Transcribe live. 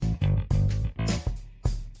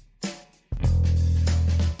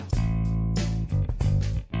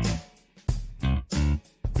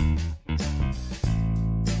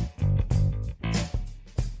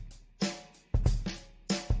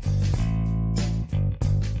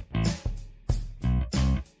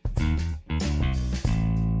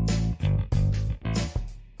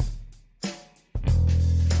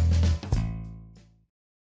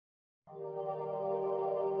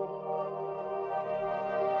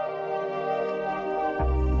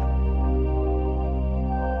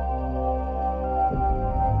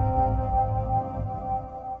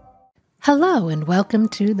Hello and welcome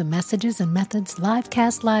to the Messages and Methods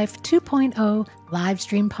Livecast Live 2.0 live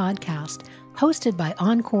stream podcast, hosted by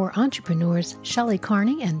Encore entrepreneurs Shelley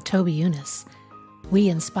Carney and Toby Younis. We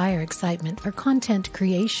inspire excitement for content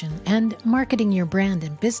creation and marketing your brand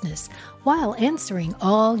and business while answering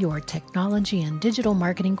all your technology and digital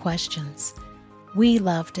marketing questions. We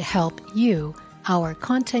love to help you, our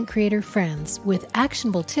content creator friends, with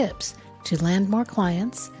actionable tips to land more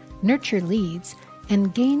clients, nurture leads,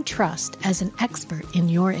 and gain trust as an expert in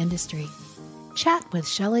your industry. Chat with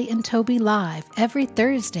Shelley and Toby live every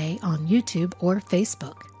Thursday on YouTube or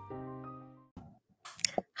Facebook.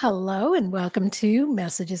 Hello and welcome to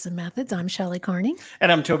Messages and Methods. I'm Shelley Carney.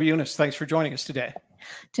 And I'm Toby Younis. Thanks for joining us today.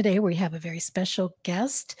 Today we have a very special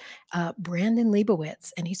guest, Brandon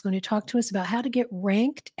Leibowitz, and he's going to talk to us about how to get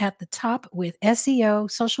ranked at the top with SEO,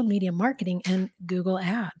 social media marketing, and Google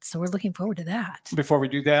Ads. So we're looking forward to that. Before we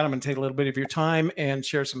do that, I'm going to take a little bit of your time and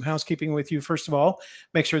share some housekeeping with you. First of all,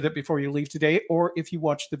 make sure that before you leave today, or if you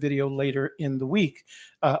watch the video later in the week,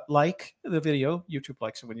 like the video. YouTube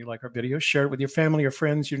likes it when you like our videos. Share it with your family, your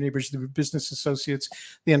friends, your neighbors, your business associates,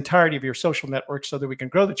 the entirety of your social network so that we can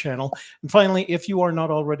grow the channel. And finally, if you are not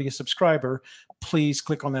already a subscriber, please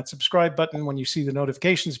click on that subscribe button. When you see the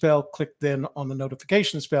notifications bell, click then on the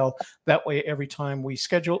notifications bell. That way, every time we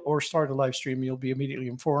schedule or start a live stream, you'll be immediately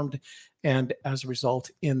informed and as a result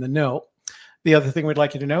in the know. The other thing we'd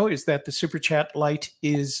like you to know is that the Super Chat light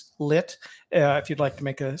is lit. If you'd like to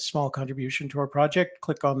make a small contribution to our project,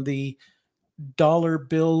 click on the dollar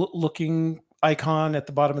bill looking icon at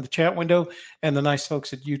the bottom of the chat window, and the nice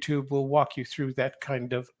folks at YouTube will walk you through that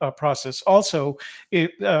kind of process. Also,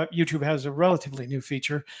 YouTube has a relatively new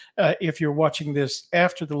feature. If you're watching this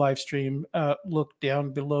after the live stream, look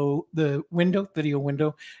down below the video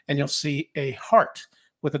window, and you'll see a heart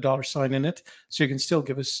with a dollar sign in it. So you can still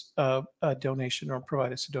give us a donation or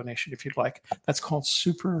provide us a donation if you'd like. That's called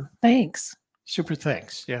Super Thanks. Super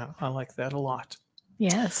Thanks. Yeah, I like that a lot.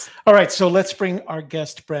 Yes. All right, so let's bring our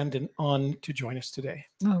guest, Brandon, on to join us today.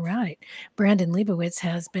 All right. Brandon Leibowitz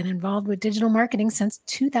has been involved with digital marketing since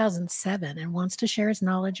 2007 and wants to share his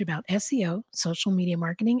knowledge about SEO, social media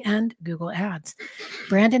marketing, and Google Ads.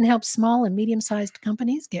 Brandon helps small and medium-sized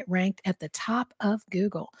companies get ranked at the top of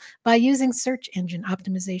Google by using search engine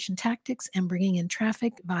optimization tactics and bringing in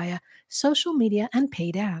traffic via social media and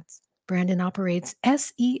paid ads. Brandon operates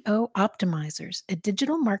SEO Optimizers, a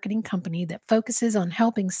digital marketing company that focuses on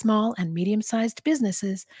helping small and medium-sized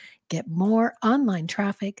businesses get more online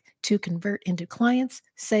traffic to convert into clients,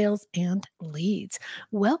 sales, and leads.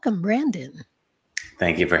 Welcome, Brandon.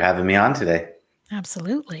 Thank you for having me on today.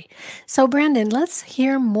 Absolutely. So, Brandon, let's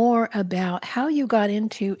hear more about how you got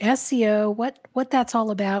into SEO, what that's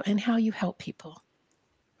all about, and how you help people.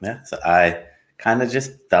 Yeah, so I kind of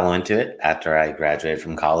just fell into it after I graduated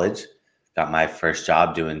from college. Got my first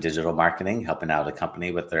job doing digital marketing, helping out a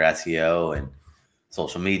company with their SEO and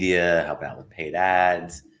social media, helping out with paid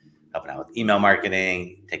ads, helping out with email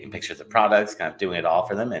marketing, taking pictures of products, kind of doing it all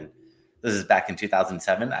for them. And this is back in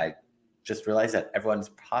 2007. I just realized that everyone's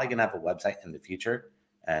probably going to have a website in the future.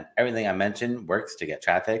 And everything I mentioned works to get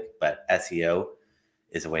traffic, but SEO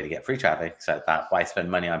is a way to get free traffic. So I thought, why spend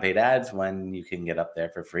money on paid ads when you can get up there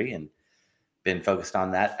for free? And been focused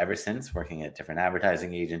on that ever since, working at different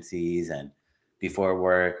advertising agencies, and before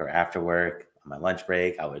work or after work, on my lunch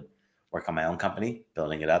break, I would work on my own company,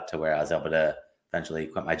 building it up to where I was able to eventually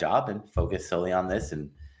quit my job and focus solely on this,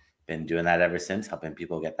 and been doing that ever since, helping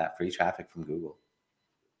people get that free traffic from Google.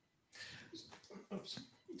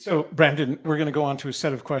 So, Brandon, we're going to go on to a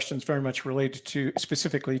set of questions very much related to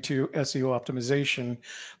specifically to SEO optimization,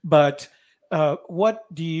 but what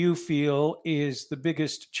do you feel is the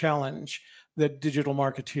biggest challenge that digital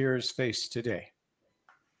marketeers face today?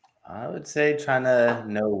 I would say trying to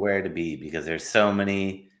know where to be, because there's so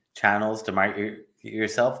many channels to market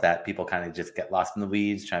yourself that people kind of just get lost in the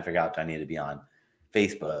weeds trying to figure out, do I need to be on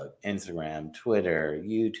Facebook, Instagram, Twitter,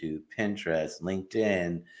 YouTube, Pinterest,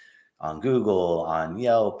 LinkedIn, on Google, on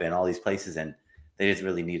Yelp, and all these places. And they just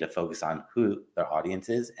really need to focus on who their audience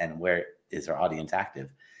is and where is their audience active,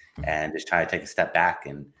 and just try to take a step back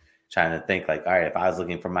and trying to think like, all right, if I was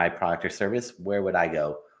looking for my product or service, where would I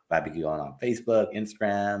go? Would I be going on Facebook,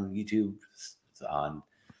 Instagram, YouTube, on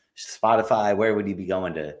Spotify? Where would you be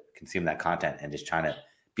going to consume that content? And just trying to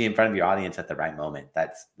be in front of your audience at the right moment.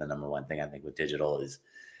 That's the number one thing I think with digital, is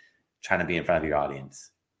trying to be in front of your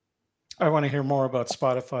audience. I want to hear more about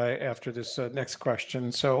Spotify after this next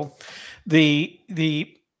question. So the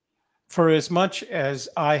for as much as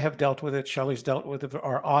I have dealt with it, Shelley's dealt with it,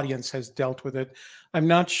 our audience has dealt with it, I'm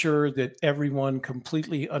not sure that everyone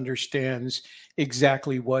completely understands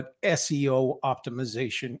exactly what SEO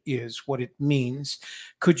optimization is, what it means.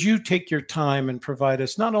 Could you take your time and provide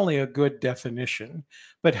us not only a good definition,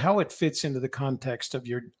 but how it fits into the context of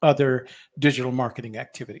your other digital marketing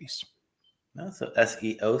activities? No, so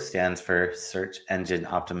SEO stands for search engine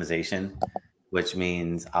optimization, which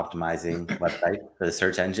means optimizing websites for the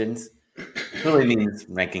search engines. Really means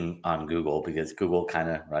ranking on Google because Google kind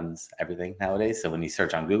of runs everything nowadays. So when you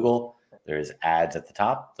search on Google, there's ads at the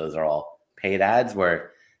top. Those are all paid ads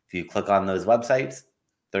where if you click on those websites,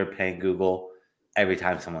 they're paying Google every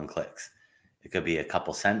time someone clicks. It could be a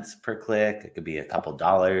couple cents per click. It could be a couple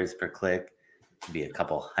dollars per click. It could be a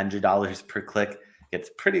couple $100 per click.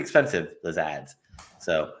 It's pretty expensive, those ads.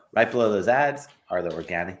 So right below those ads are the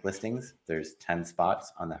organic listings. There's 10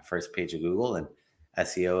 spots on that first page of Google, and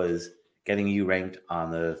SEO is getting you ranked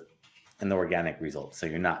in the organic results. So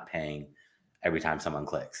you're not paying every time someone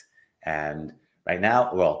clicks. And right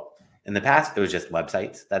now, well, in the past, it was just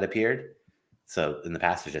websites that appeared. So in the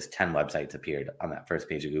past, there's just 10 websites appeared on that first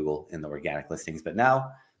page of Google in the organic listings. But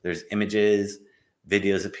now there's images,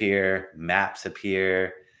 videos appear, maps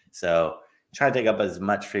appear. So try to take up as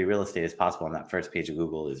much free real estate as possible on that first page of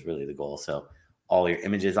Google is really the goal. So all your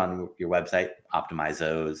images on your website, optimize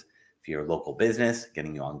those. If you're a local business,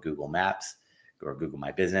 getting you on Google Maps or Google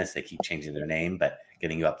My Business, they keep changing their name, but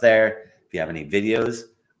getting you up there. If you have any videos,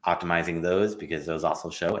 optimizing those because those also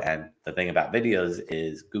show. And the thing about videos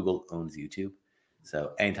is Google owns YouTube.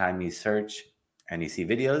 So anytime you search and you see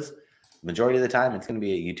videos, majority of the time it's going to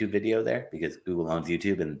be a YouTube video there because Google owns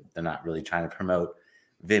YouTube and they're not really trying to promote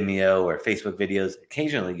Vimeo or Facebook videos.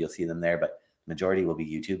 Occasionally you'll see them there, but majority will be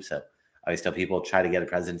YouTube. So I always tell people try to get a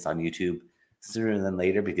presence on YouTube sooner than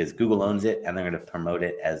later because Google owns it and they're going to promote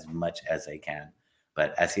it as much as they can.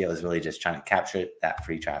 But SEO is really just trying to capture that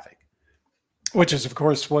free traffic. Which is, of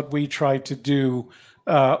course, what we try to do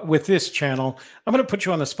with this channel. I'm going to put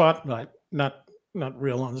you on the spot, not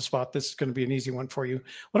real on the spot. This is going to be an easy one for you.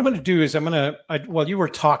 What I'm going to do is while you were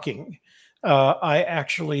talking, I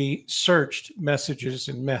actually searched messages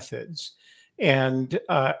and methods. And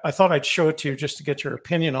I thought I'd show it to you just to get your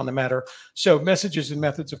opinion on the matter. So Messages and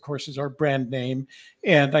Methods, of course, is our brand name.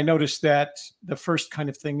 And I noticed that the first kind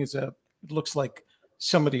of thing is it looks like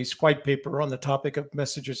somebody's white paper on the topic of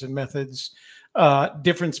messages and methods.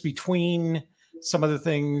 Difference between some of the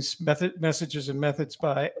things, Messages and Methods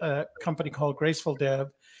by a company called Graceful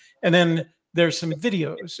Dev. And then there's some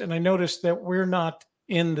videos. And I noticed that we're not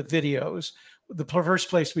in the videos. The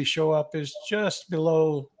first place we show up is just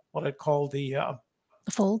below what I'd call the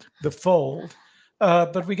fold. The fold.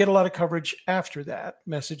 But we get a lot of coverage after that.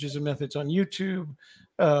 Messages and Methods on YouTube,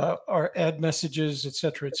 our ad messages, et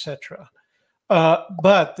cetera, et cetera.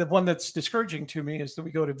 But the one that's discouraging to me is that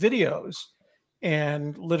we go to videos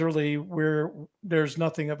and literally there's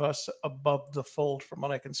nothing of us above the fold from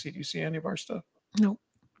what I can see. Do you see any of our stuff? No.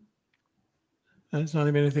 There's not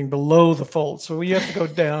even anything below the fold. So we have to go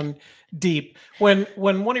down deep. When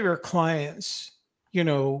one of your clients,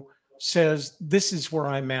 says, this is where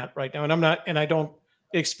I'm at right now, and I don't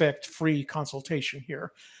expect free consultation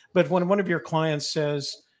here, but when one of your clients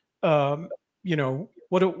says, what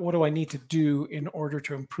do I need to do in order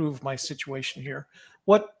to improve my situation here?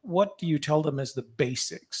 What do you tell them as the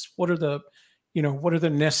basics? What are the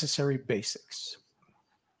necessary basics?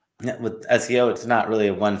 Yeah, with SEO, it's not really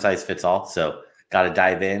a one size fits all. So got to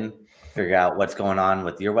dive in, figure out what's going on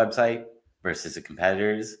with your website versus the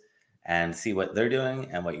competitors and see what they're doing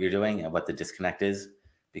and what you're doing and what the disconnect is,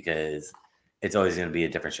 because it's always going to be a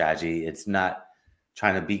different strategy. It's not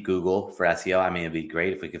trying to beat Google for SEO. I mean, it'd be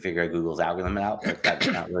great if we could figure out Google's algorithm out, but that's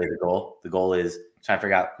not really the goal. The goal is trying to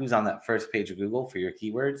figure out who's on that first page of Google for your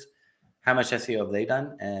keywords, how much SEO have they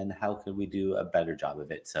done, and how could we do a better job of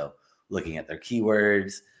it. So looking at their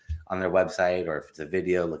keywords on their website, or if it's a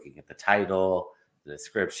video, looking at the title, the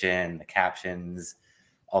description, the captions,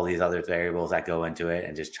 all these other variables that go into it,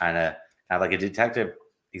 and just trying to have like a detective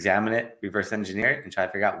examine it, reverse engineer it, and try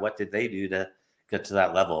to figure out what did they do to get to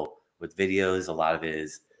that level. With videos, a lot of it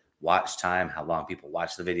is watch time, how long people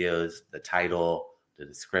watch the videos, the title, the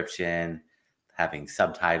description, having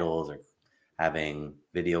subtitles or having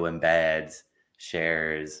video embeds,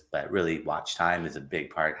 shares, but really watch time is a big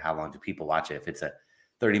part. How long do people watch it? If it's a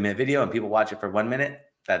 30-minute video and people watch it for 1 minute,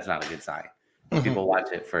 that's not a good sign. If people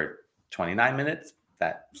watch it for 29 minutes,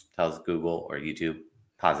 that tells Google or YouTube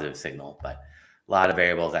positive signal, but a lot of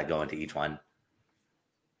variables that go into each one.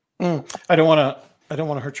 I don't want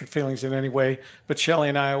to hurt your feelings in any way, but Shelley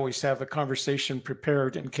and I always have a conversation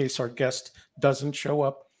prepared in case our guest doesn't show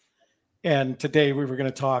up. And today we were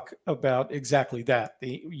going to talk about exactly that,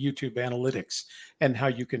 the YouTube analytics and how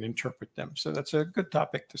you can interpret them. So that's a good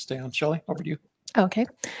topic to stay on. Shelley, over to you. Okay.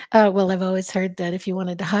 Well, I've always heard that if you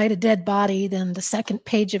wanted to hide a dead body, then the second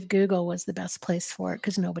page of Google was the best place for it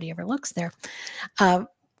because nobody ever looks there.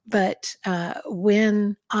 But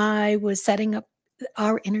when I was setting up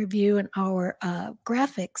our interview and our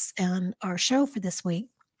graphics and our show for this week,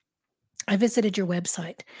 I visited your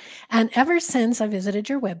website. And ever since I visited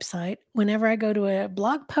your website, whenever I go to a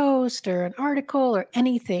blog post or an article or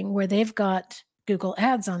anything where they've got Google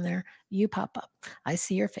ads on there, you pop up. I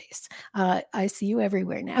see your face. I see you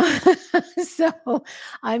everywhere now. So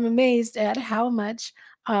I'm amazed at how much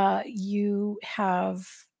you have,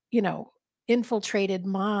 infiltrated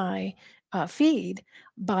my feed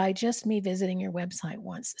by just me visiting your website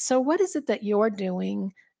once. So what is it that you're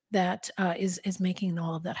doing that is making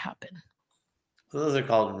all of that happen? Those are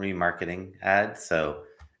called remarketing ads. So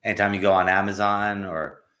anytime you go on Amazon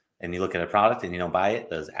and you look at a product and you don't buy it,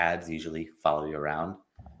 those ads usually follow you around.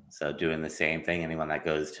 So doing the same thing, anyone that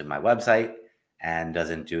goes to my website and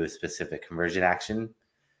doesn't do a specific conversion action,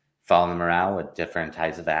 follow them around with different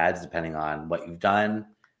types of ads, depending on what you've done.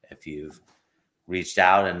 If you've reached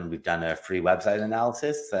out and we've done a free website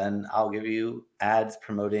analysis, then I'll give you ads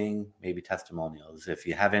promoting maybe testimonials. If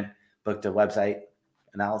you haven't booked a website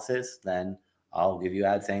analysis, then I'll give you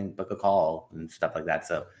ads saying book a call and stuff like that.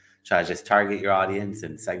 So try to just target your audience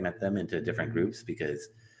and segment them into different groups, because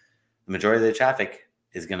the majority of the traffic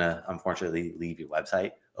is going to unfortunately leave your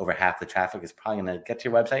website. Over half the traffic is probably going to get to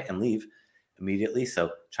your website and leave immediately.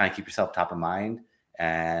 So try and keep yourself top of mind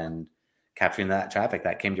and capturing that traffic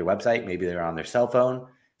that came to your website. Maybe they're on their cell phone,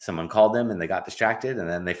 someone called them and they got distracted and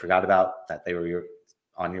then they forgot about that they were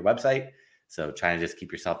on your website. So trying to just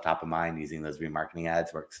keep yourself top of mind using those remarketing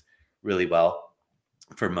ads works really well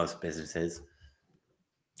for most businesses.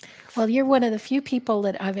 Well, you're one of the few people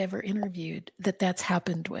that I've ever interviewed that's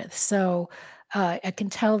happened with. So I can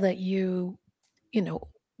tell that you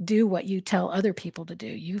do what you tell other people to do.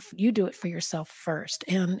 You do it for yourself first.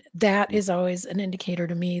 And that is always an indicator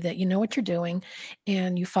to me that you know what you're doing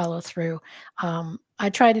and you follow through. I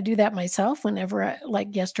try to do that myself whenever,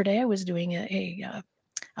 like yesterday, I was doing a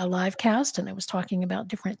live cast and I was talking about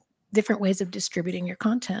different ways of distributing your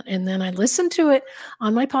content. And then I listened to it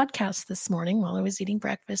on my podcast this morning while I was eating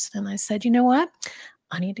breakfast. And I said, you know what?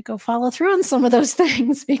 I need to go follow through on some of those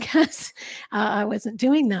things because I wasn't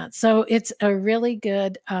doing that. So it's a really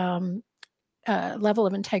good level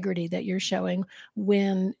of integrity that you're showing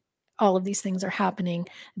when all of these things are happening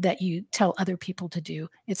that you tell other people to do.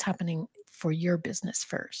 It's happening for your business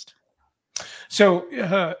first. So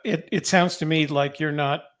it sounds to me like you're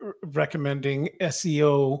not recommending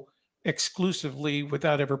SEO exclusively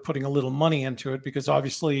without ever putting a little money into it, because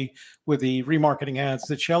obviously with the remarketing ads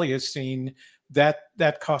that Shelley has seen,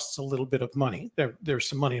 that costs a little bit of money. There's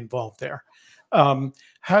some money involved there.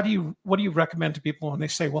 What do you recommend to people when they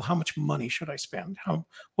say, well, how much money should I spend?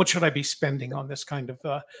 What should I be spending on this kind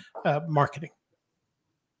of marketing?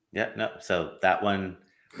 Yeah, no. So that one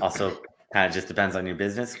also kind of just depends on your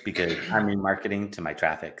business, because I'm remarketing to my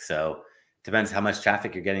traffic. So it depends how much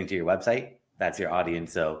traffic you're getting to your website. That's your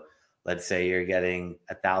audience. So let's say you're getting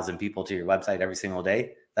 1,000 people to your website every single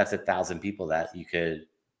day. That's 1,000 people that you could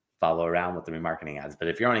follow around with the remarketing ads. But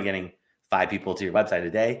if you're only getting 5 people to your website a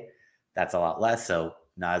day, that's a lot less. So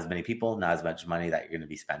not as many people, not as much money that you're going to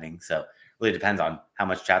be spending. So it really depends on how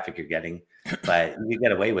much traffic you're getting. But you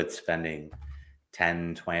get away with spending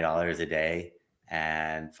 $10, $20 a day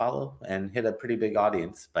and follow and hit a pretty big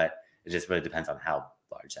audience. But it just really depends on how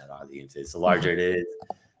large that audience is. The larger it is,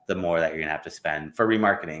 the more that you're going to have to spend for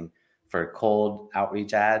remarketing. For cold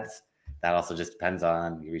outreach ads, that also just depends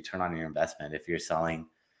on your return on your investment. If you're selling,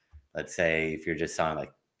 let's say, if you're just selling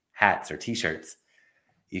like hats or t-shirts,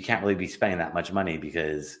 you can't really be spending that much money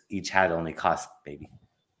because each hat only costs maybe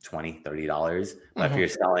 $20, $30. But if you're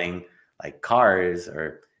selling like cars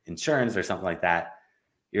or insurance or something like that,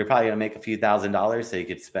 you're probably going to make a few $1,000s, so you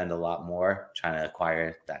could spend a lot more trying to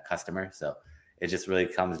acquire that customer. So it just really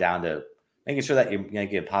comes down to making sure that you're going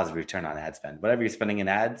to get a positive return on ad spend. Whatever you're spending in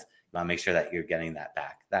ads, you want to make sure that you're getting that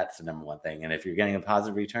back. That's the number one thing. And if you're getting a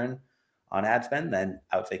positive return on ad spend, then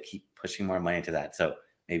I would say keep pushing more money into that. So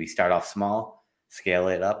maybe start off small, scale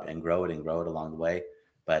it up and grow it along the way.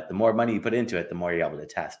 But the more money you put into it, the more you're able to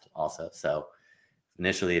test also. So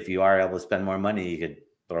initially, if you are able to spend more money, you could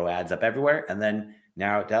throw ads up everywhere and then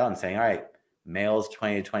narrow it down and saying, all right, males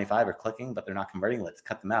 20 to 25 are clicking, but they're not converting. Let's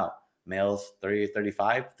cut them out. Males 30 to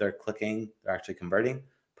 35, they're clicking, they're actually converting.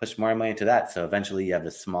 Push more money into that. So eventually you have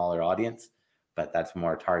a smaller audience, but that's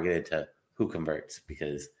more targeted to who converts,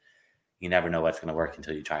 because you never know what's going to work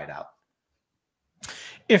until you try it out.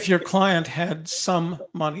 if your client had some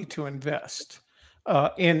money to invest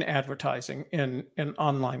in advertising, in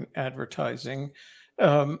online advertising,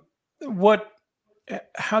 um, what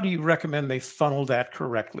how do you recommend they funnel that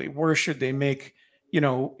correctly? Where should they make,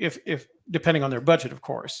 if depending on their budget, of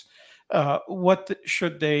course,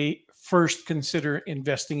 should they first consider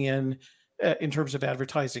investing in terms of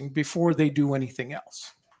advertising before they do anything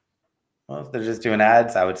else? Well, if they're just doing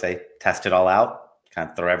ads, I would say test it all out, kind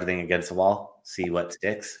of throw everything against the wall, see what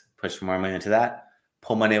sticks, push more money into that,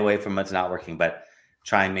 pull money away from what's not working. But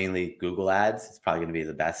trying mainly Google ads is probably going to be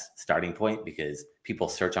the best starting point because people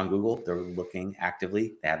search on Google, they're looking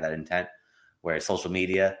actively, they have that intent. Whereas social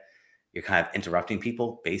media, you're kind of interrupting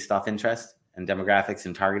people based off interest and demographics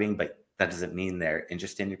and targeting, but that doesn't mean they're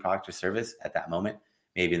interested in your product or service at that moment.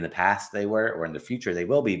 Maybe in the past they were, or in the future they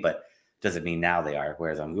will be, but doesn't mean now they are.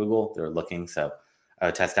 Whereas on Google, they're looking. So I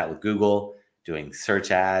would test out with Google, doing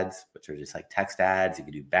search ads, which are just like text ads. You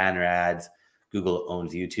could do banner ads. Google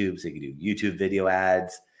owns YouTube, so you could do YouTube video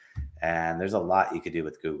ads. And there's a lot you could do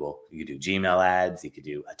with Google. You could do Gmail ads. You could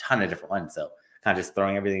do a ton of different ones. So kind of just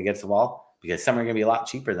throwing everything against the wall because some are going to be a lot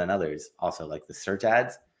cheaper than others. Also, like the search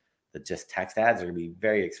ads, the just text ads are going to be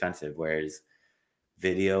very expensive, whereas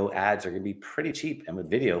video ads are going to be pretty cheap. And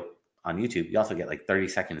with video on YouTube, you also get like 30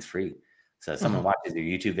 seconds free. So if someone watches your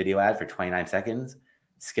YouTube video ad for 29 seconds,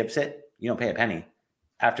 skips it, you don't pay a penny.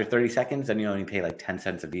 After 30 seconds, then you only pay like 10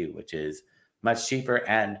 cents a view, which is much cheaper.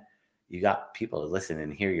 And you got people to listen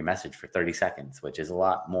and hear your message for 30 seconds, which is a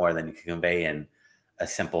lot more than you can convey in a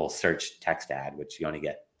simple search text ad, which you only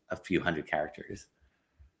get a few hundred characters.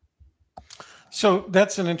 So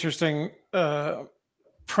that's an interesting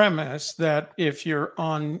premise that if you're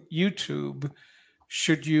on YouTube,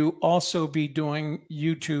 should you also be doing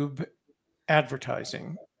YouTube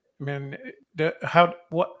advertising? I mean,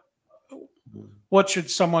 what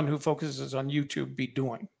should someone who focuses on YouTube be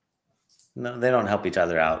doing? No, they don't help each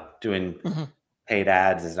other out. Doing paid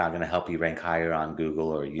ads is not going to help you rank higher on Google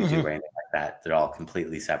or YouTube or anything like that. They're all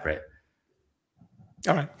completely separate.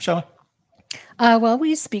 All right, Shelley. Well,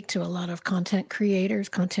 we speak to a lot of content creators,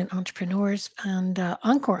 content entrepreneurs, and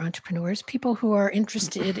Encore entrepreneurs, people who are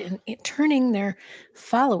interested in turning their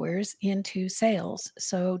followers into sales.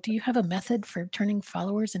 So do you have a method for turning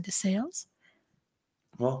followers into sales?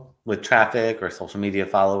 Well, with traffic or social media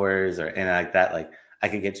followers or anything like that, like I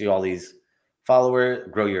could get you all these followers,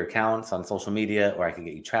 grow your accounts on social media, or I could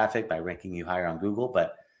get you traffic by ranking you higher on Google.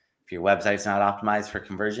 But if your website's not optimized for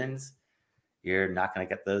conversions, you're not going to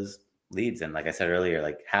get those leads. And like I said earlier,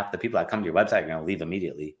 like half the people that come to your website are going to leave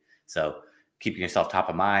immediately. So keeping yourself top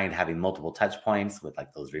of mind, having multiple touch points with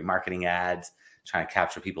like those remarketing ads, trying to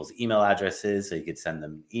capture people's email addresses so you could send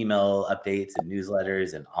them email updates and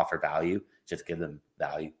newsletters and offer value. Just give them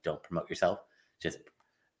value. Don't promote yourself. Just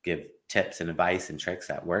give tips and advice and tricks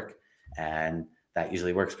that work. And that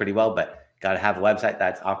usually works pretty well, but got to have a website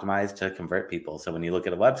that's optimized to convert people. So when you look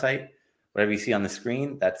at a website, whatever you see on the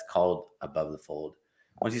screen, that's called above the fold.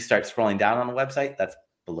 Once you start scrolling down on a website, that's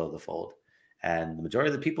below the fold. And the majority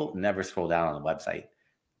of the people never scroll down on a website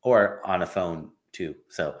or on a phone too.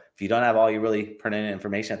 So if you don't have all your really pertinent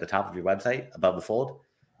information at the top of your website above the fold,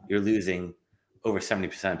 you're losing over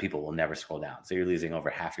 70% of people will never scroll down. So you're losing over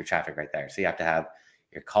half your traffic right there. So you have to have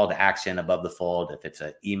your call to action above the fold. If it's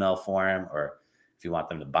an email form or if you want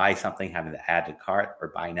them to buy something, having the add to cart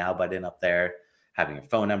or buy now button up there, having your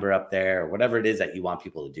phone number up there, or whatever it is that you want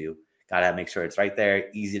people to do. Got to make sure it's right there,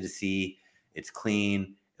 easy to see, it's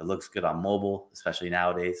clean, it looks good on mobile, especially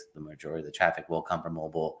nowadays. The majority of the traffic will come from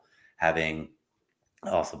mobile. Having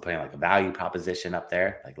also putting like a value proposition up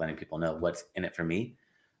there, like letting people know what's in it for me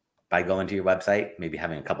by going to your website, maybe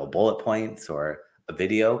having a couple bullet points or a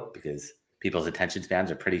video because people's attention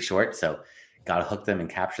spans are pretty short. So got to hook them and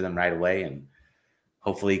capture them right away and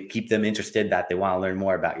hopefully keep them interested that they want to learn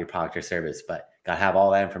more about your product or service. But got to have all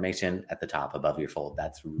that information at the top above your fold.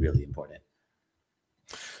 That's really important.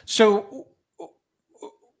 So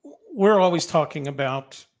we're always talking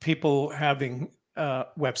about people having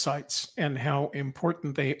websites and how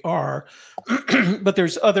important they are, but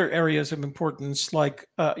there's other areas of importance like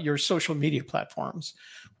your social media platforms.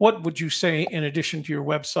 What would you say, in addition to your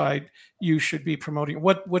website, you should be promoting?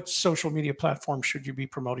 What social media platform should you be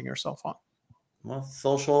promoting yourself on? Well,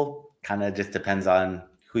 social kind of just depends on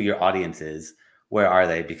who your audience is. Where are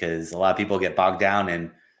they? Because a lot of people get bogged down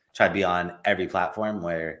and try to be on every platform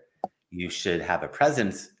where you should have a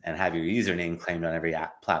presence and have your username claimed on every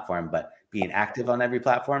platform. But being active on every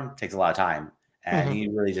platform takes a lot of time. And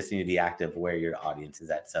you really just need to be active where your audience is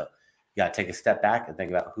at. So you got to take a step back and think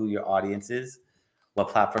about who your audience is. What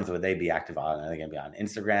platforms would they be active on? Are they going to be on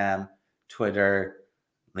Instagram, Twitter,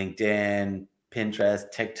 LinkedIn, Pinterest,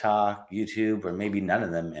 TikTok, YouTube, or maybe none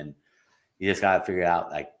of them. And you just got to figure out,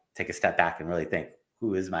 like, take a step back and really think,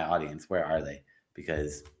 who is my audience? Where are they?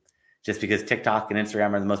 Because just because TikTok and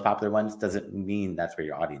Instagram are the most popular ones doesn't mean that's where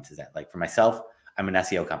your audience is at. Like for myself, I'm an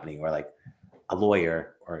SEO company, or like a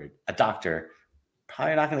lawyer or a doctor,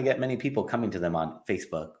 probably not going to get many people coming to them on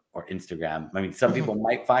Facebook or Instagram. I mean, some people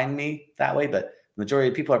might find me that way, but the majority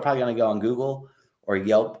of people are probably going to go on Google or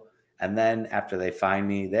Yelp. And then after they find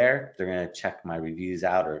me there, they're going to check my reviews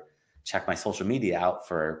out or check my social media out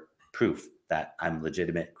for proof that I'm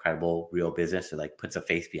legitimate, credible, real business. It like puts a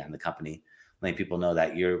face behind the company, letting people know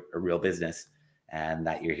that you're a real business and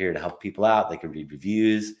that you're here to help people out. They could read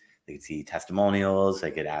reviews, they could see testimonials,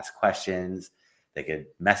 they could ask questions, they could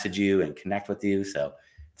message you and connect with you. So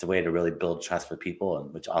it's a way to really build trust with people,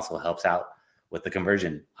 and which also helps out with the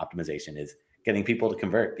conversion optimization, is getting people to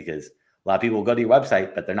convert, because a lot of people will go to your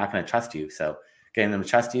website, but they're not going to trust you. So getting them to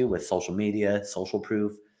trust you with social media, social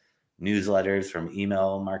proof, newsletters from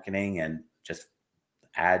email marketing, and just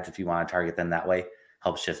ads, if you want to target them that way,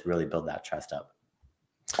 helps just really build that trust up.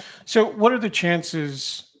 So what are the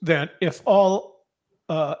chances that if all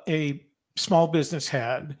a small business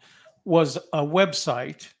had was a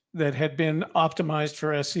website that had been optimized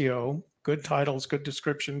for SEO, good titles, good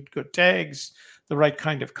description, good tags, the right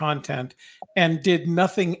kind of content, and did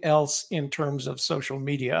nothing else in terms of social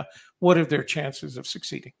media, what are their chances of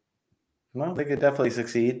succeeding? Well, they could definitely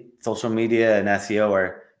succeed. Social media and SEO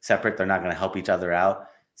are separate. They're not going to help each other out.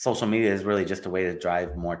 Social media is really just a way to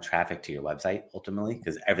drive more traffic to your website, ultimately,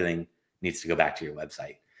 because everything needs to go back to your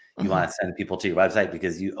website. You want to send people to your website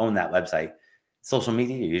because you own that website. Social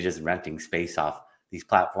media, you're just renting space off these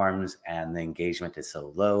platforms, and the engagement is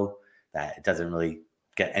so low that it doesn't really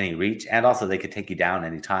get any reach. And also they could take you down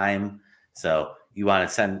anytime. So you want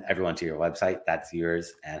to send everyone to your website. That's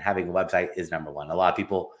yours. And having a website is number one. A lot of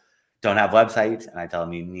people don't have websites, and I tell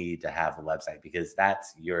them you need to have a website because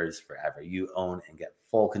that's yours forever. You own and get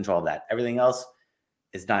full control of that. Everything else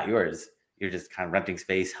is not yours. You're just kind of renting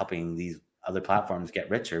space, helping these other platforms get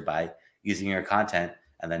richer by using your content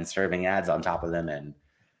and then serving ads on top of them. And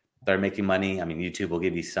they're making money. I mean, YouTube will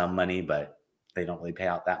give you some money, but they don't really pay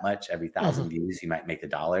out that much. Every 1,000 views, you might make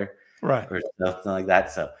 $1, right, or something like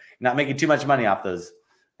that. So you're not making too much money off those,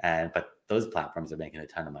 but those platforms are making a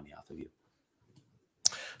ton of money off of you.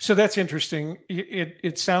 So that's interesting.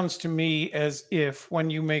 It sounds to me as if when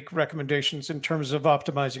you make recommendations in terms of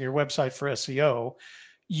optimizing your website for SEO,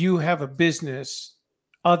 you have a business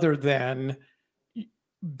other than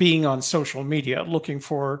being on social media, looking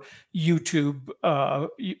for YouTube,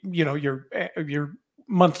 your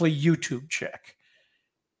monthly YouTube check.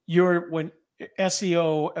 When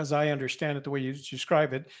SEO, as I understand it, the way you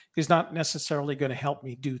describe it, is not necessarily going to help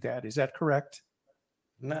me do that. Is that correct?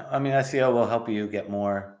 No, I mean, SEO will help you get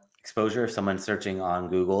more exposure. If someone's searching on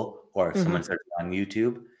Google or if someone's searching on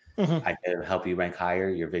YouTube, I can help you rank higher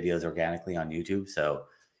your videos organically on YouTube. So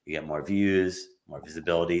you get more views, more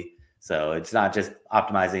visibility. So it's not just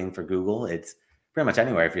optimizing for Google. It's pretty much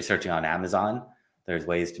anywhere. If you're searching on Amazon, there's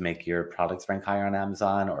ways to make your products rank higher on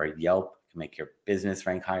Amazon, or Yelp can make your business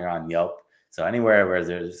rank higher on Yelp. So anywhere where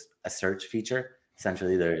there's a search feature,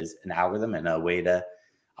 essentially there's an algorithm and a way to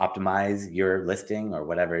optimize your listing or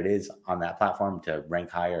whatever it is on that platform to rank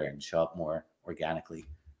higher and show up more organically.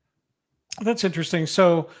 That's interesting.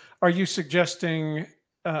 So are you suggesting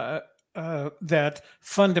that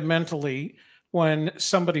fundamentally when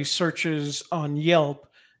somebody searches on Yelp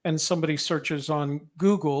and somebody searches on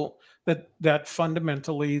Google, that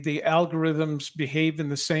fundamentally the algorithms behave in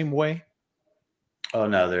the same way? Oh,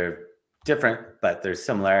 no, they're different, but there's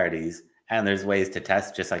similarities, and there's ways to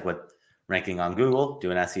test, just like with ranking on Google,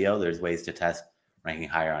 doing SEO, there's ways to test ranking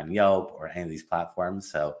higher on Yelp or any of these platforms.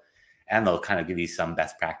 So, and they'll kind of give you some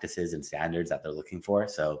best practices and standards that they're looking for.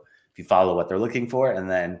 So if you follow what they're looking for and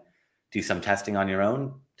then do some testing on your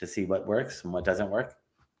own to see what works and what doesn't work,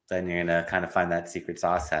 then you're going to kind of find that secret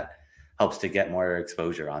sauce that helps to get more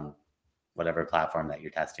exposure on whatever platform that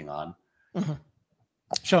you're testing on.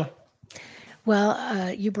 Sure.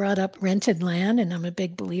 Well, you brought up rented land, and I'm a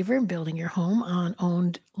big believer in building your home on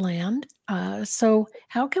owned land. So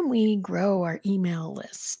how can we grow our email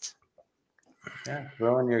list? Yeah,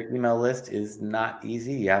 growing your email list is not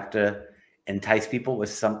easy. You have to entice people with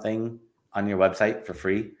something on your website for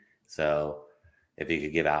free. So if you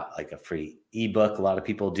could give out like a free ebook, a lot of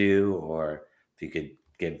people do, or if you could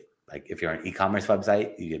give, like if you're an e-commerce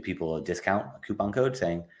website, you give people a discount, a coupon code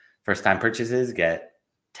saying first time purchases get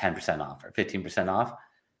 10% off or 15% off,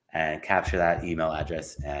 and capture that email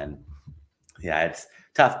address. And yeah, it's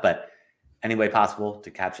tough, but any way possible to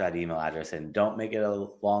capture that email address, and don't make it a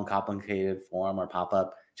long, complicated form or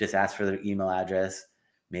pop-up. just ask for their email address,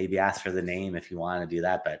 maybe ask for the name if you want to do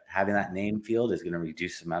that. But having that name field is going to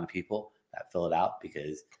reduce the amount of people that fill it out,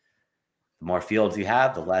 because the more fields you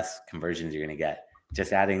have, the less conversions you're going to get.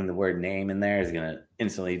 Just adding the word name in there is going to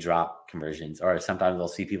instantly drop conversions. Or sometimes I'll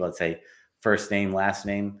see people that say first name, last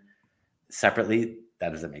name separately.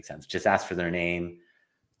 That doesn't make sense. Just ask for their name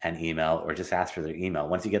and email, or just ask for their email.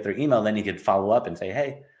 Once you get their email, then you can follow up and say,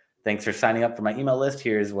 hey, thanks for signing up for my email list.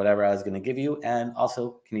 Here's whatever I was going to give you. And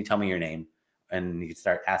also, can you tell me your name? And you can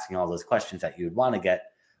start asking all those questions that you would want to get,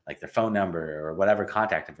 like their phone number or whatever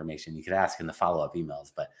contact information you could ask in the follow-up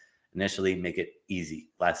emails. But initially, make it easy.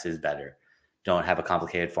 Less is better. Don't have a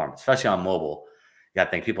complicated form, especially on mobile. You got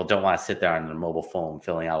to think people don't want to sit there on their mobile phone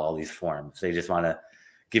filling out all these forms. They just want to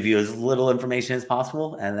give you as little information as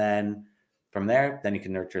possible. And then from there, then you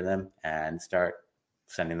can nurture them and start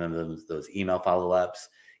sending them those email follow-ups.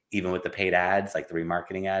 Even with the paid ads, like the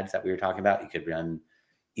remarketing ads that we were talking about, you could run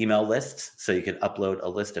email lists. So you could upload a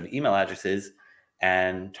list of email addresses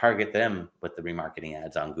and target them with the remarketing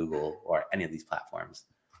ads on Google or any of these platforms.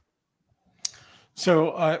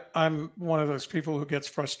 So I'm one of those people who gets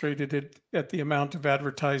frustrated at the amount of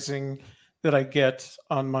advertising that I get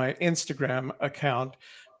on my Instagram account.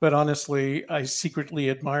 But honestly, I secretly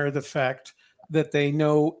admire the fact that they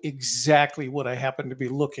know exactly what I happen to be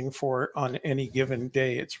looking for on any given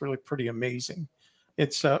day. It's really pretty amazing.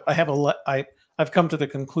 It's I've come to the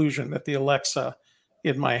conclusion that the Alexa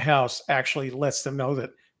in my house actually lets them know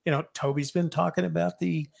that, Toby's been talking about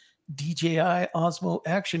the DJI Osmo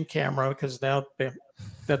Action Camera, because now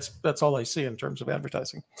that's all I see in terms of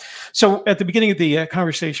advertising. So at the beginning of the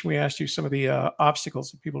conversation, we asked you some of the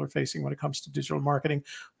obstacles that people are facing when it comes to digital marketing.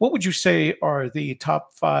 What would you say are the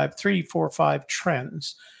top 3, 4, 5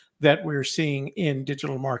 trends that we're seeing in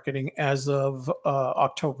digital marketing as of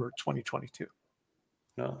October 2022?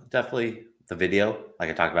 Well, definitely the video, like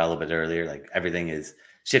I talked about a little bit earlier. Like everything is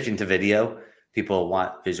shifting to video. People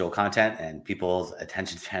want visual content, and people's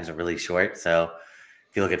attention spans are really short. So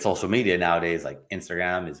if you look at social media nowadays, like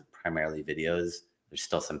Instagram is primarily videos. There's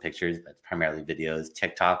still some pictures, but it's primarily videos.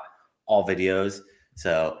 TikTok, all videos.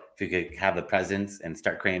 So if you could have the presence and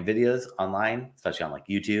start creating videos online, especially on like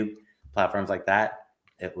YouTube, platforms like that,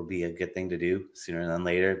 it would be a good thing to do sooner than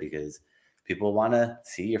later, because people want to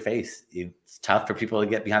see your face. It's tough for people to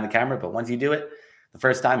get behind the camera, but once you do it, the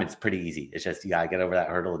first time, it's pretty easy. It's just, you got to get over that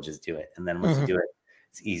hurdle and just do it. And then once you do it,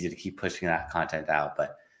 it's easy to keep pushing that content out.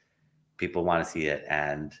 But people want to see it.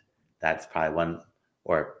 And that's probably one,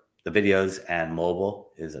 or the videos and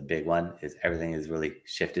mobile is a big one, is everything is really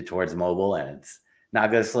shifted towards mobile, and it's not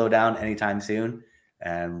going to slow down anytime soon.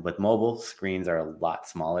 And with mobile, screens are a lot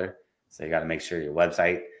smaller. So you got to make sure your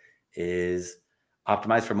website is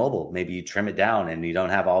optimized for mobile. Maybe you trim it down and you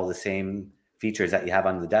don't have all the same features that you have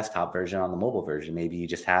on the desktop version on the mobile version. Maybe you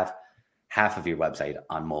just have half of your website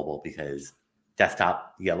on mobile, because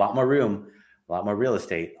desktop, you get a lot more room, a lot more real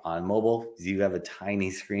estate. On mobile, you have a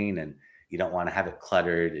tiny screen and you don't want to have it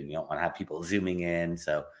cluttered, and you don't want to have people zooming in.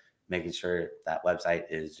 So making sure that website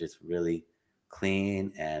is just really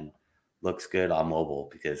clean and looks good on mobile,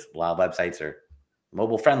 because a lot of websites are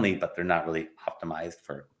mobile friendly, but they're not really optimized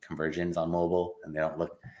for conversions on mobile, and they don't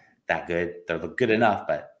look that good. They look good enough,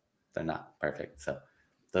 but they're not perfect. So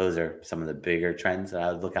those are some of the bigger trends that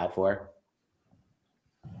I would look out for.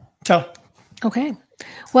 Okay.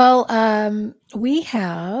 Well, we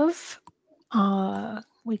have,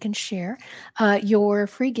 we can share your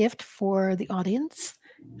free gift for the audience.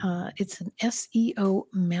 It's an SEO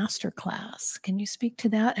masterclass. Can you speak to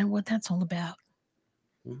that and what that's all about?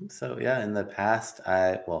 So yeah, in the past,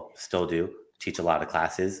 I still do teach a lot of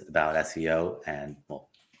classes about SEO and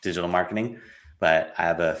digital marketing. But I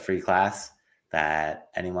have a free class that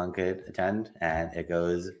anyone could attend, and it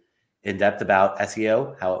goes in depth about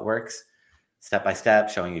SEO, how it works, step by step,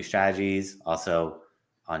 showing you strategies. Also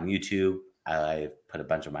on YouTube, I put a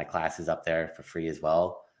bunch of my classes up there for free as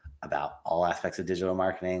well about all aspects of digital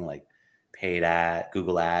marketing, like paid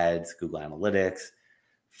Google Ads, Google Analytics,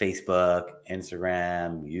 Facebook,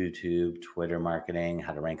 Instagram, YouTube, Twitter marketing,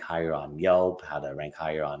 how to rank higher on Yelp, how to rank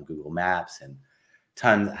higher on Google Maps, and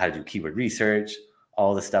tons how to do keyword research,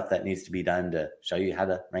 all the stuff that needs to be done to show you how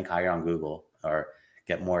to rank higher on Google or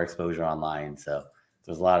get more exposure online. So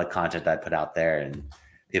there's a lot of content that I put out there, and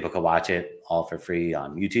people can watch it all for free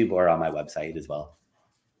on YouTube or on my website as well.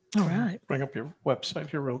 All right. Bring up your website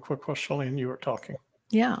here real quick while Charlene, you were talking.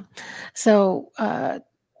 Yeah. So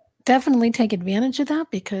definitely take advantage of that,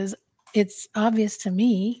 because it's obvious to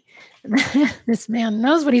me this man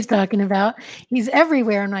knows what he's talking about. He's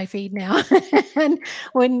everywhere in my feed now. And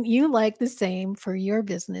when you like the same for your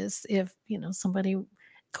business, if somebody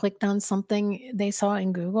clicked on something they saw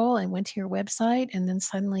in Google and went to your website, and then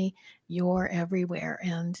suddenly you're everywhere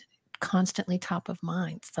and constantly top of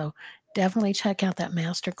mind. So definitely check out that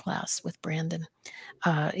masterclass with Brandon.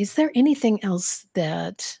 Is there anything else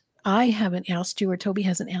that I haven't asked you or Toby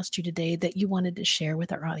hasn't asked you today that you wanted to share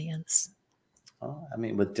with our audience? Well, I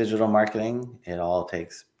mean, with digital marketing, it all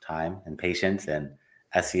takes time and patience, and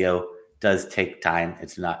SEO does take time.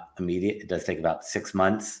 It's not immediate. It does take about 6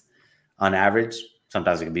 months on average.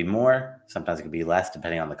 Sometimes it can be more, sometimes it can be less,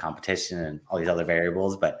 depending on the competition and all these other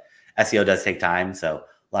variables. But SEO does take time. So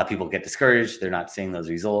a lot of people get discouraged. They're not seeing those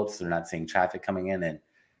results. They're not seeing traffic coming in, and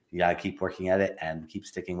you got to keep working at it and keep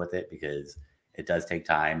sticking with it because it does take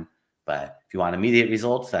time. But if you want immediate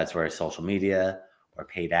results, that's where social media or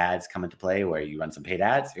paid ads come into play, where you run some paid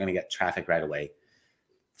ads, you're going to get traffic right away.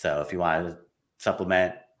 So if you want to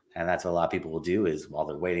supplement, and that's what a lot of people will do, is while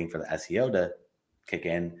they're waiting for the SEO to kick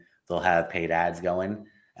in, they'll have paid ads going.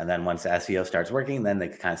 And then once the SEO starts working, then they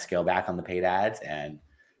can kind of scale back on the paid ads and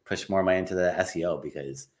push more money into the SEO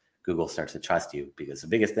because Google starts to trust you. Because the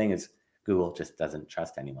biggest thing is Google just doesn't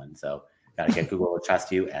trust anyone. So you got to get Google to trust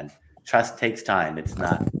you, and trust takes time. It's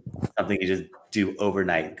not something you just do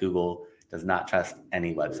overnight. Google does not trust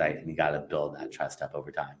any website, and you got to build that trust up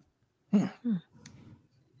over time.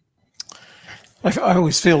 I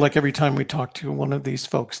always feel like every time we talk to one of these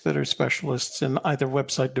folks that are specialists in either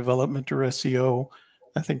website development or SEO,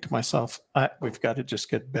 I think to myself, we've got to just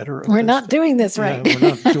get better. We're not doing this right. Yeah,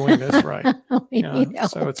 we're not doing this right. Yeah,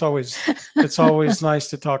 so it's always nice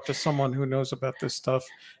to talk to someone who knows about this stuff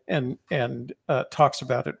and talks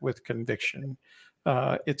about it with conviction.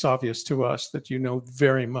 It's obvious to us that you know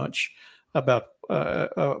very much about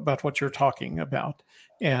what you're talking about.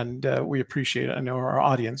 And we appreciate it. I know our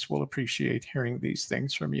audience will appreciate hearing these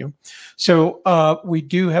things from you. So we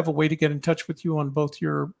do have a way to get in touch with you on both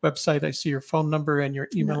your website. I see your phone number and your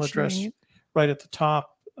email address right at the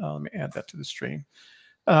top. Let me add that to the stream.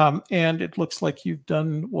 And it looks like you've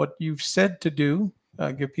done what you've said to do,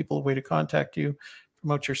 give people a way to contact you,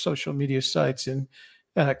 promote your social media sites, and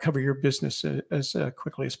cover your business as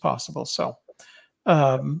quickly as possible. So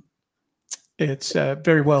it's a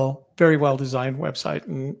very well designed website,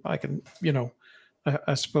 and I can,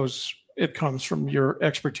 I suppose it comes from your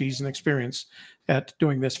expertise and experience at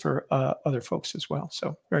doing this for other folks as well.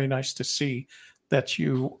 So very nice to see that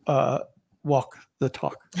you walk the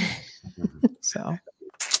talk. So,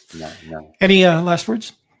 no. Any last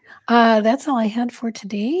words? That's all I had for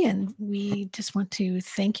today, and we just want to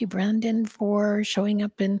thank you, Brandon, for showing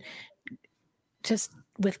up and just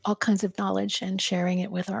with all kinds of knowledge and sharing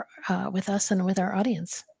it with with us and with our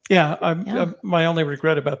audience. Yeah, my only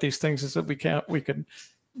regret about these things is that we don't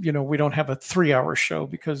have a 3-hour show,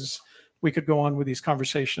 because we could go on with these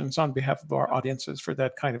conversations on behalf of our audiences for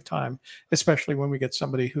that kind of time, especially when we get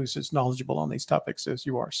somebody who's as knowledgeable on these topics as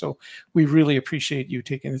you are. So we really appreciate you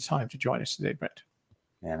taking the time to join us today, Brent.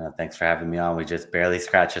 Yeah, no, thanks for having me on. We just barely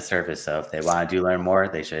scratched the surface. So if they want to learn more,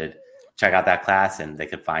 they should check out that class, and they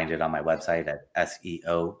could find it on my website at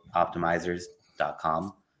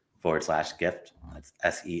seooptimizers.com/gift. That's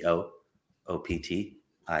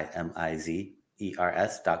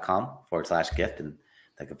seooptimizers.com/gift. And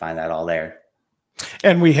they can find that all there.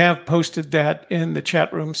 And we have posted that in the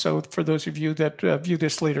chat room. So for those of you that view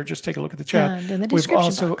this later, just take a look at the chat. We've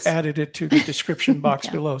also added it to the description box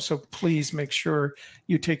below. So please make sure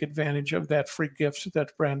you take advantage of that free gift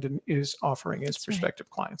that Brandon is offering his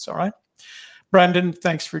prospective clients. All right. Brandon,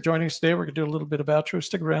 thanks for joining us today. We're going to do a little bit of outro.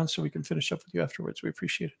 Stick around so we can finish up with you afterwards. We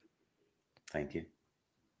appreciate it. Thank you.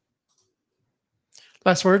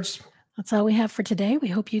 Last words? That's all we have for today. We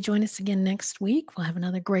hope you join us again next week. We'll have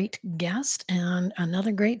another great guest and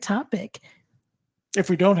another great topic. If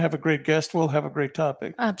we don't have a great guest, we'll have a great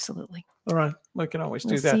topic. Absolutely. All right. We can always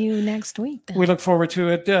do that. See you next week. Then. We look forward to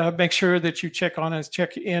it. Make sure that you check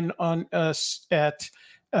in on us at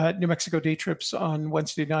New Mexico Day Trips on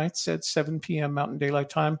Wednesday nights at 7 p.m. Mountain Daylight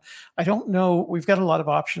Time. I don't know. We've got a lot of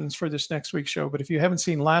options for this next week's show, but if you haven't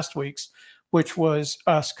seen last week's, which was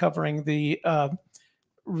us covering the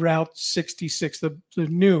Route 66, the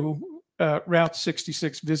new Route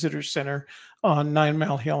 66 Visitor Center on 9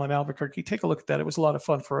 Mile Hill in Albuquerque. Take a look at that. It was a lot of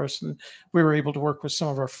fun for us, and we were able to work with some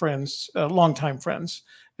of our friends, longtime friends,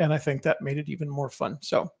 and I think that made it even more fun.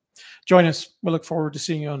 So join us. We look forward to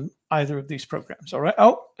seeing you on either of these programs. All right.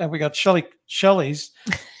 Oh, and we got Shelley's,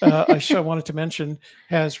 I wanted to mention,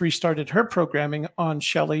 has restarted her programming on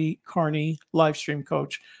Shelley Carney Livestream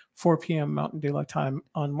Coach, 4 p.m. Mountain Daylight Time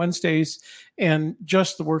on Wednesdays. And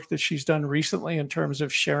just the work that she's done recently in terms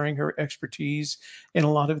of sharing her expertise in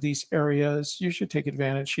a lot of these areas, you should take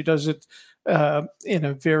advantage. She does it in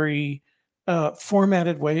a very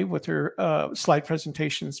formatted way with her slide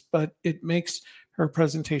presentations, but it makes her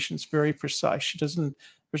presentations very precise.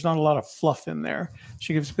 There's not a lot of fluff in there.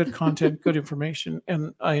 She gives good content, good information,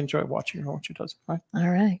 and I enjoy watching her when she does it. Right? All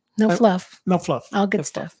right. No fluff. No fluff. All good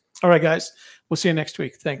stuff. All right, guys. We'll see you next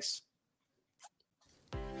week. Thanks.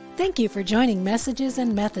 Thank you for joining Messages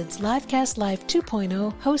and Methods Livecast Live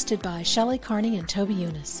 2.0, hosted by Shelley Carney and Toby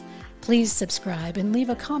Younis. Please subscribe and leave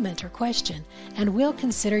a comment or question, and we'll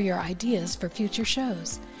consider your ideas for future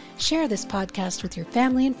shows. Share this podcast with your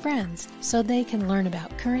family and friends so they can learn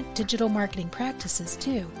about current digital marketing practices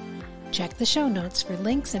too. Check the show notes for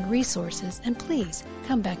links and resources, and please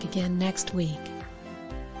come back again next week.